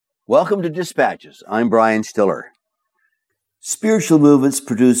Welcome to Dispatches. I'm Brian Stiller. Spiritual movements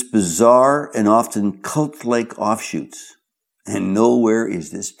produce bizarre and often cult-like offshoots, and nowhere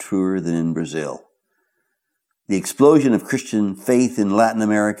is this truer than in Brazil. The explosion of Christian faith in Latin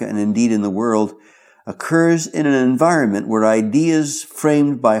America and indeed in the world occurs in an environment where ideas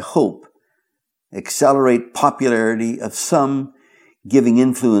framed by hope accelerate popularity of some, giving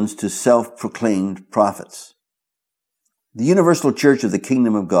influence to self-proclaimed prophets. The Universal Church of the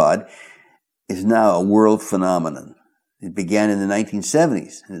Kingdom of God is now a world phenomenon. It began in the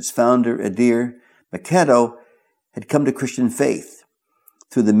 1970s, and its founder, Adair Macedo, had come to Christian faith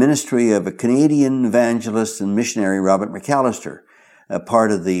through the ministry of a Canadian evangelist and missionary, Robert McAllister, a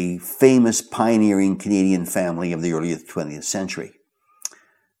part of the famous pioneering Canadian family of the early 20th century.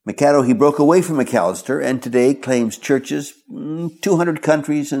 Macedo, he broke away from McAllister and today claims churches in 200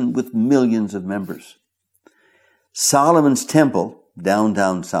 countries and with millions of members. Solomon's Temple,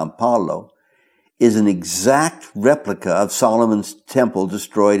 downtown Sao Paulo, is an exact replica of Solomon's Temple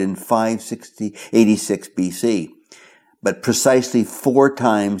destroyed in 586 BC, but precisely 4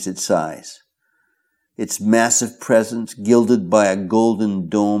 times its size. Its massive presence, gilded by a golden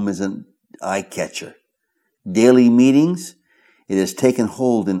dome, is an eye-catcher. Daily meetings, it has taken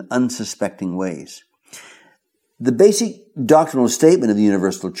hold in unsuspecting ways. The basic doctrinal statement of the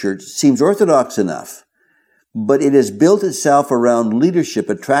Universal Church seems orthodox enough, but it has built itself around leadership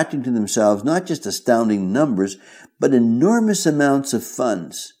attracting to themselves not just astounding numbers, but enormous amounts of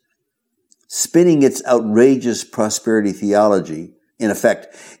funds. Spinning its outrageous prosperity theology, in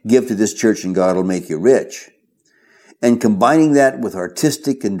effect, give to this church and God will make you rich, and combining that with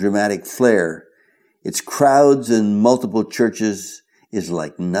artistic and dramatic flair, its crowds and multiple churches is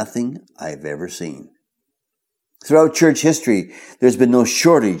like nothing I've ever seen. Throughout church history, there's been no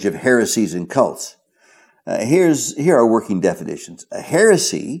shortage of heresies and cults. Here are working definitions. A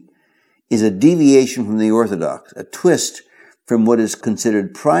heresy is a deviation from the orthodox, a twist from what is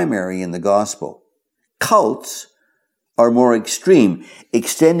considered primary in the gospel. Cults are more extreme,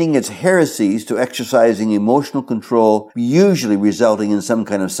 extending its heresies to exercising emotional control, usually resulting in some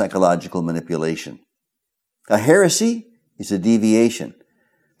kind of psychological manipulation. A heresy is a deviation,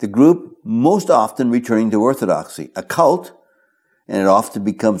 the group most often returning to orthodoxy. A cult, and it often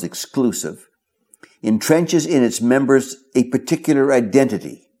becomes exclusive, entrenches in its members a particular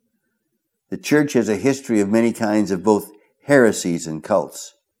identity. The church has a history of many kinds of both heresies and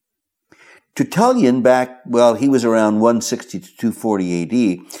cults. Tertullian, he was around 160 to 240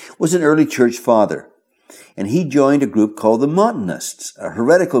 AD, was an early church father, and he joined a group called the Montanists, a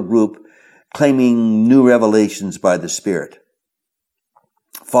heretical group claiming new revelations by the Spirit.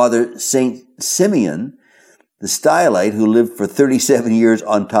 Father Saint Simeon, the Stylite, who lived for 37 years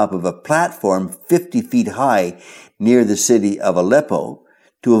on top of a platform 50 feet high near the city of Aleppo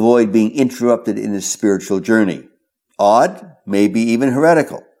to avoid being interrupted in his spiritual journey. Odd, maybe even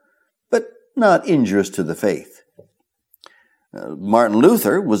heretical, but not injurious to the faith. Martin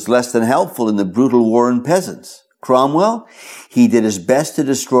Luther was less than helpful in the brutal war on peasants. Cromwell, he did his best to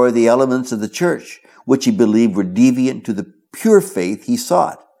destroy the elements of the church, which he believed were deviant to the pure faith he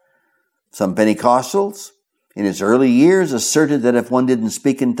sought. Some Pentecostals, in his early years, asserted that if one didn't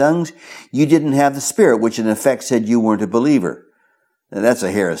speak in tongues, you didn't have the Spirit, which in effect said you weren't a believer. Now, that's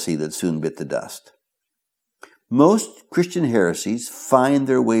a heresy that soon bit the dust. Most Christian heresies find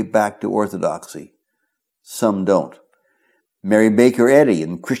their way back to orthodoxy. Some don't. Mary Baker Eddy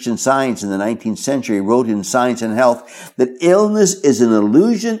in Christian Science in the 19th century wrote in Science and Health that illness is an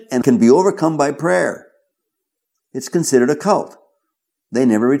illusion and can be overcome by prayer. It's considered a cult. They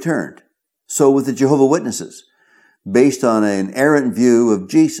never returned. So with the Jehovah's Witnesses, based on an errant view of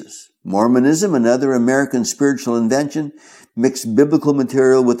Jesus. Mormonism, another American spiritual invention, mixed biblical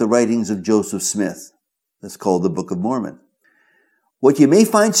material with the writings of Joseph Smith. That's called the Book of Mormon. What you may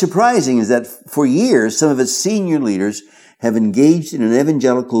find surprising is that for years, some of its senior leaders have engaged in an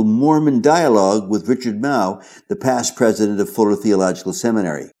evangelical Mormon dialogue with Richard Mouw, the past president of Fuller Theological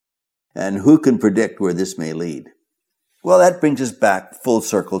Seminary. And who can predict where this may lead? Well, that brings us back full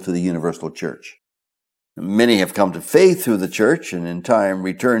circle to the Universal Church. Many have come to faith through the church and in time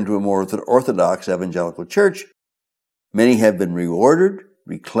returned to a more orthodox evangelical church. Many have been reordered,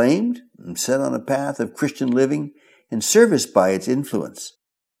 reclaimed, and set on a path of Christian living and service by its influence.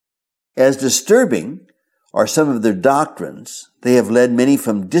 As disturbing are some of their doctrines, they have led many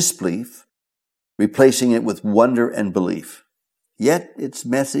from disbelief, replacing it with wonder and belief. Yet its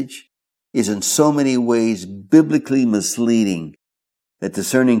message is in so many ways biblically misleading that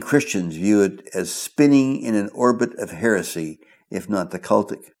discerning Christians view it as spinning in an orbit of heresy, if not the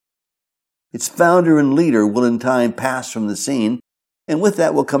cultic. Its founder and leader will in time pass from the scene, And with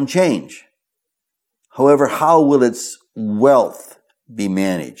that will come change. However, how will its wealth be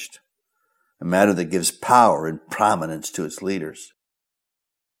managed? A matter that gives power and prominence to its leaders.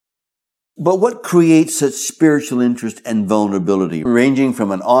 But what creates such spiritual interest and vulnerability, ranging from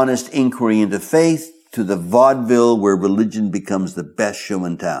an honest inquiry into faith to the vaudeville where religion becomes the best show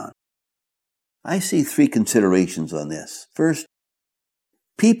in town? I see 3 considerations on this. First,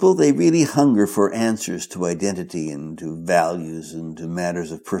 people, they really hunger for answers to identity and to values and to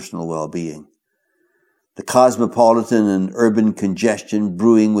matters of personal well-being. The cosmopolitan and urban congestion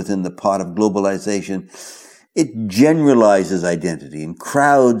brewing within the pot of globalization, it generalizes identity and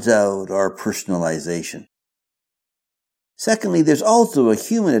crowds out our personalization. Secondly, there's also a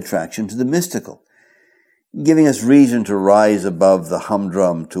human attraction to the mystical, giving us reason to rise above the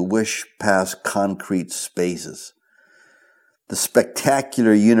humdrum, to wish past concrete spaces. The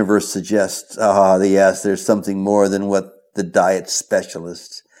spectacular universe suggests, yes, there's something more than what the diet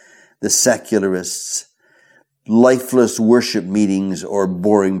specialists, the secularists, lifeless worship meetings, or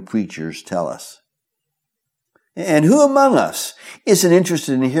boring preachers tell us. And who among us isn't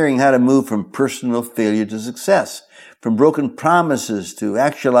interested in hearing how to move from personal failure to success, from broken promises to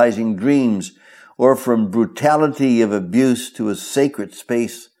actualizing dreams, or from brutality of abuse to a sacred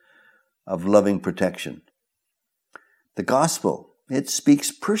space of loving protection? The gospel, it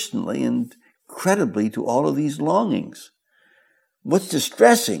speaks personally and credibly to all of these longings. What's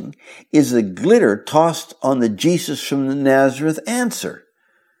distressing is the glitter tossed on the Jesus from Nazareth answer.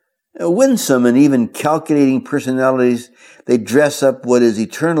 Winsome and even calculating personalities, they dress up what is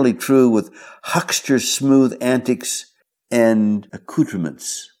eternally true with huckster smooth antics and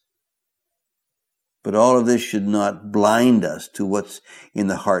accoutrements. But all of this should not blind us to what's in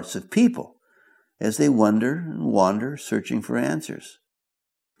the hearts of people as they wonder and wander, searching for answers.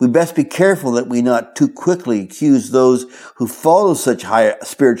 We best be careful that we not too quickly accuse those who follow such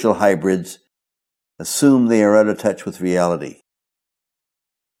spiritual hybrids, assume they are out of touch with reality.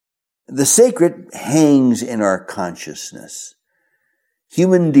 The sacred hangs in our consciousness.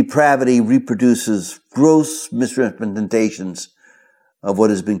 Human depravity reproduces gross misrepresentations of what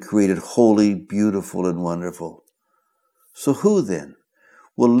has been created holy, beautiful, and wonderful. So who then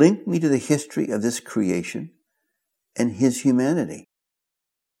will link me to the history of this creation and his humanity?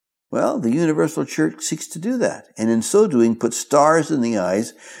 Well, the universal church seeks to do that, and in so doing put stars in the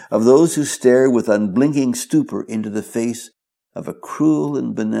eyes of those who stare with unblinking stupor into the face of a cruel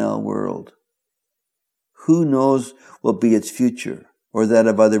and banal world. Who knows what will be its future, or that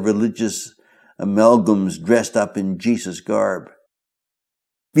of other religious amalgams dressed up in Jesus' garb?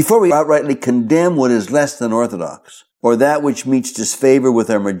 Before we outrightly condemn what is less than orthodox, or that which meets disfavor with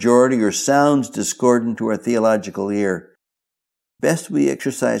our majority or sounds discordant to our theological ear, best we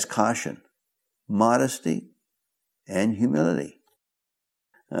exercise caution, modesty, and humility.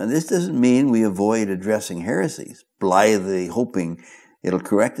 Now, this doesn't mean we avoid addressing heresies, blithely hoping it'll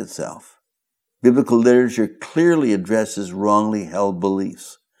correct itself. Biblical literature clearly addresses wrongly held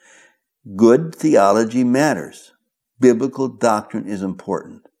beliefs. Good theology matters. Biblical doctrine is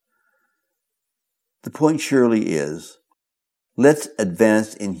important. The point surely is, let's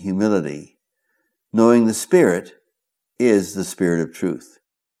advance in humility, knowing the Spirit is the Spirit of truth.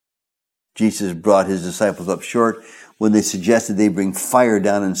 Jesus brought his disciples up short when they suggested they bring fire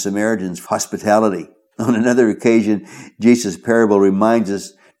down on Samaritans' hospitality. On another occasion, Jesus' parable reminds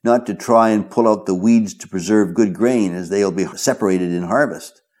us not to try and pull out the weeds to preserve good grain, as they'll be separated in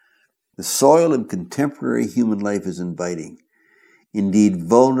harvest. The soil of contemporary human life is inviting, indeed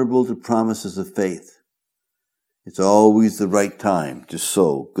vulnerable to promises of faith. It's always the right time to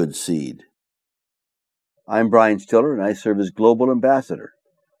sow good seed. I'm Brian Stiller, and I serve as Global Ambassador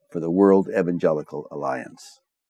for the World Evangelical Alliance.